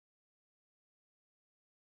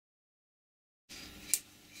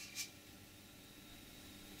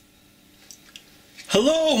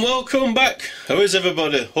Hello and welcome back. How is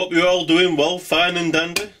everybody? Hope you're all doing well, fine and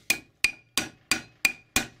dandy.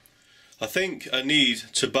 I think I need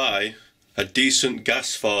to buy a decent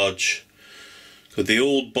gas forge because the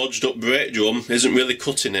old bodged up brake drum isn't really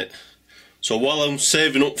cutting it. So while I'm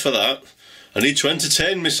saving up for that, I need to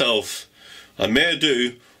entertain myself. I may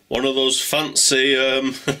do one of those fancy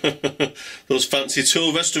those fancy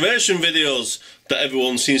tool restoration videos that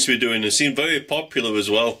everyone seems to be doing. They seem very popular as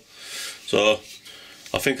well. So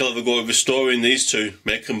I think I'll have a go at restoring these two,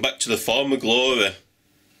 make them back to the former glory.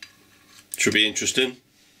 Should be interesting.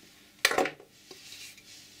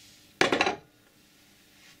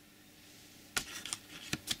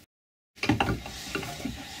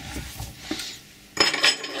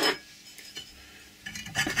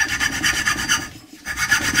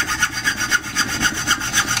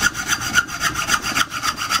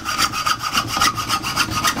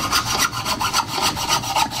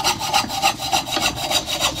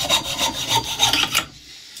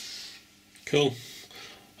 Cool.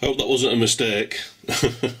 I hope that wasn't a mistake. I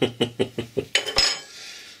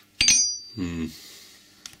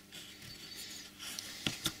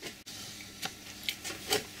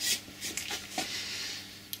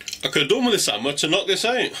could have done with this hammer to knock this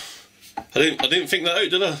out. I didn't think that out,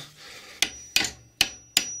 did I?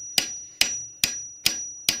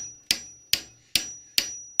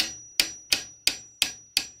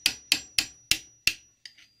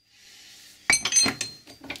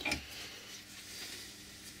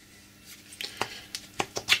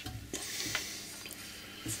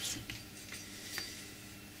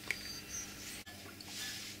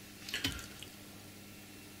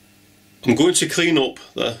 I'm going to clean up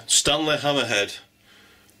the Stanley hammerhead,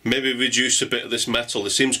 maybe reduce a bit of this metal. There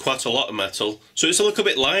seems quite a lot of metal, so it's a little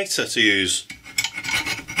bit lighter to use.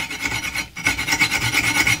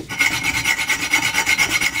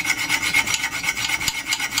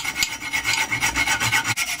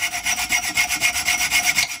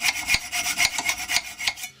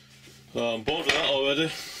 Oh, I'm bored of that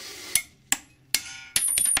already.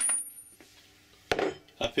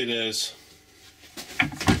 Happy days.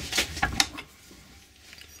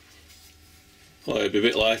 Oh, it'd be a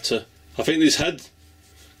bit lighter. I think this head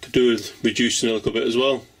could do with reducing a little bit as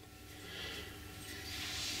well.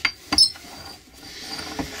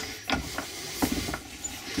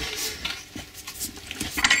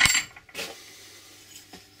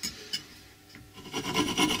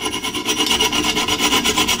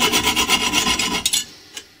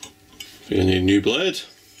 I think I need a new blade.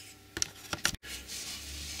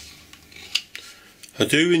 I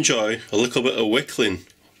do enjoy a little bit of wickling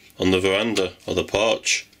on the veranda or the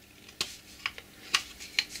porch.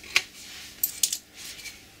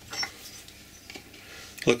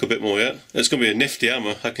 Look a bit more yet. It's going to be a nifty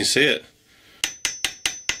hammer, I can see it.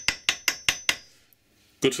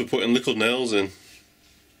 Good for putting little nails in.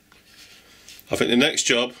 I think the next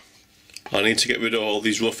job, I need to get rid of all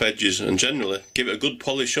these rough edges and generally give it a good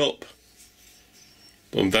polish up.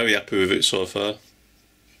 I'm very happy with it so far.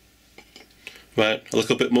 Right, a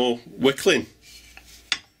little bit more wickling.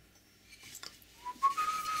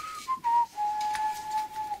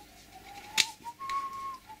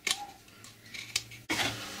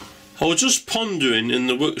 I was just pondering in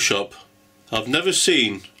the workshop, I've never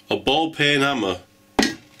seen a ball peen hammer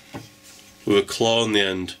with a claw on the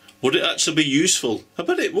end. Would it actually be useful? I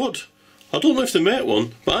bet it would. I don't know if they make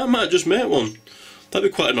one, but I might just make one.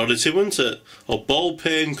 That'd be quite an oddity, wouldn't it? A ball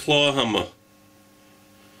peen claw hammer.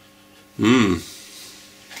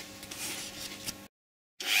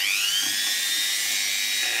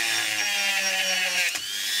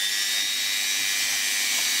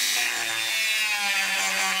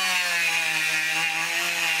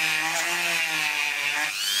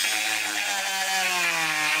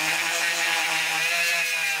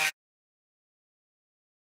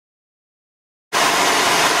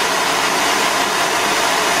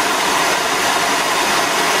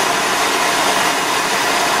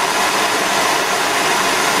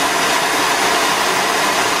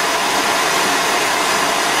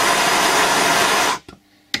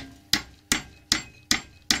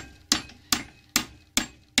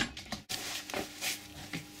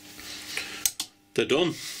 They're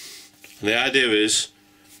done. And the idea is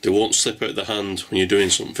they won't slip out of the hand when you're doing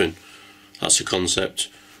something. That's the concept.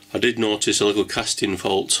 I did notice a little casting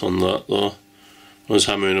fault on that though. I was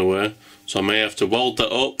hammering away. So I may have to weld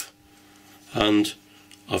that up, and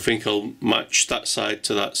I think I'll match that side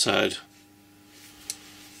to that side.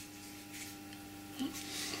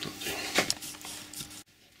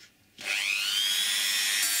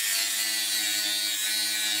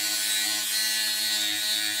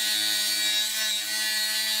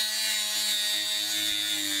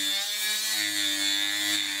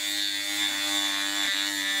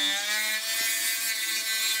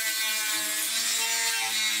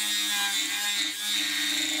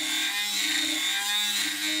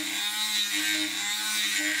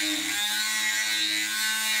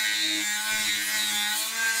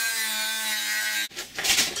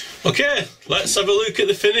 Okay, let's have a look at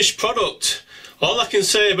the finished product. All I can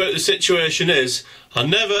say about the situation is I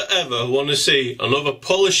never ever want to see another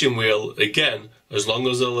polishing wheel again as long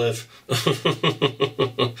as I live.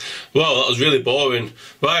 Well, that was really boring.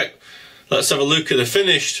 Right, let's have a look at the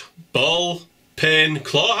finished ball peen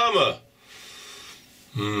claw hammer.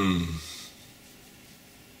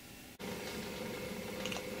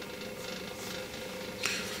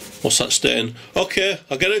 What's that stain? Okay,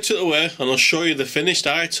 I'll get it out of the way and I'll show you the finished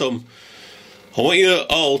item. I want you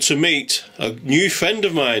all to meet a new friend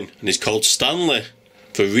of mine, and he's called Stanley,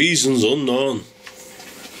 for reasons unknown.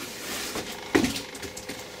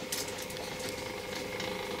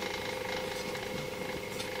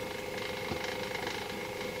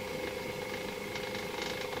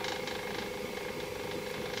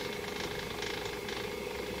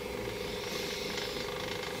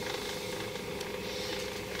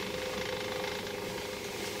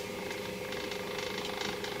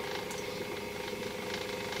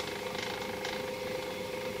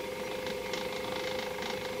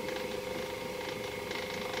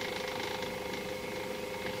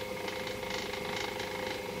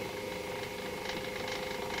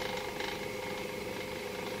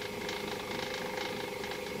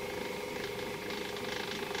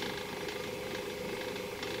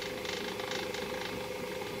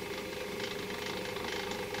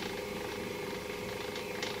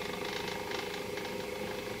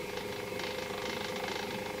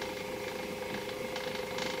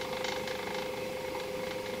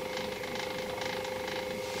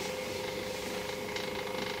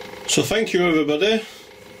 So thank you everybody,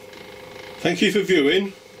 thank you for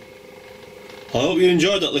viewing. I hope you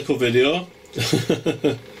enjoyed that little video.